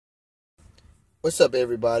What's up,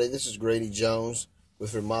 everybody? This is Grady Jones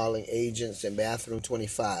with Remodeling Agents and Bathroom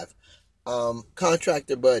 25.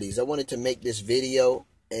 Contractor buddies, I wanted to make this video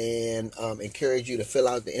and encourage you to fill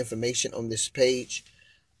out the information on this page.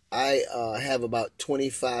 I have about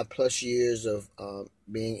 25 plus years of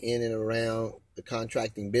being in and around the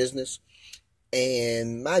contracting business.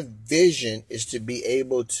 And my vision is to be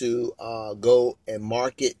able to go and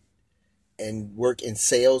market and work in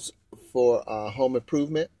sales for home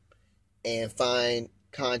improvement and find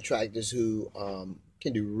contractors who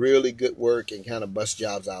can do really good work and kind of bust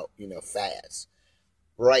jobs out, fast.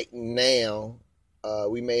 Right now,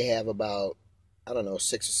 we may have about, I don't know,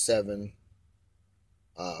 6 or 7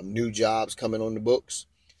 new jobs coming on the books.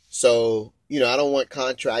 So, I don't want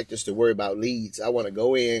contractors to worry about leads. I want to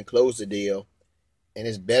go in, close the deal, and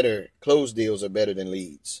it's better. Closed deals are better than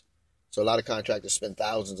leads. So a lot of contractors spend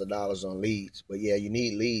thousands of dollars on leads, but yeah, you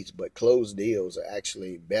need leads, but closed deals are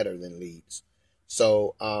actually better than leads.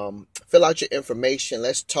 So fill out your information.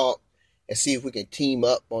 Let's talk and see if we can team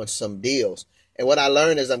up on some deals. And what I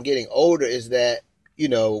learned as I'm getting older is that,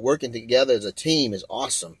 working together as a team is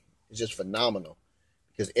awesome. It's just phenomenal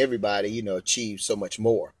because everybody, achieves so much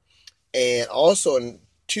more. And also,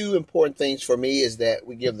 two important things for me is that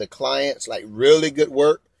we give the clients like really good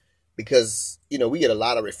work because we get a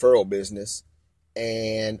lot of referral business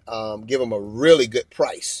and give them a really good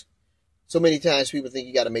price. So many times people think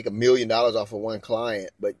you got to make $1 million off of one client,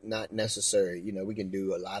 but not necessary. We can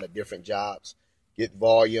do a lot of different jobs, get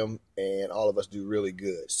volume, and all of us do really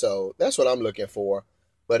good. So that's what I'm looking for.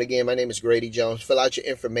 But again, my name is Grady Jones. Fill out your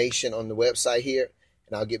information on the website here,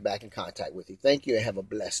 and I'll get back in contact with you. Thank you, and have a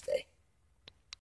blessed day.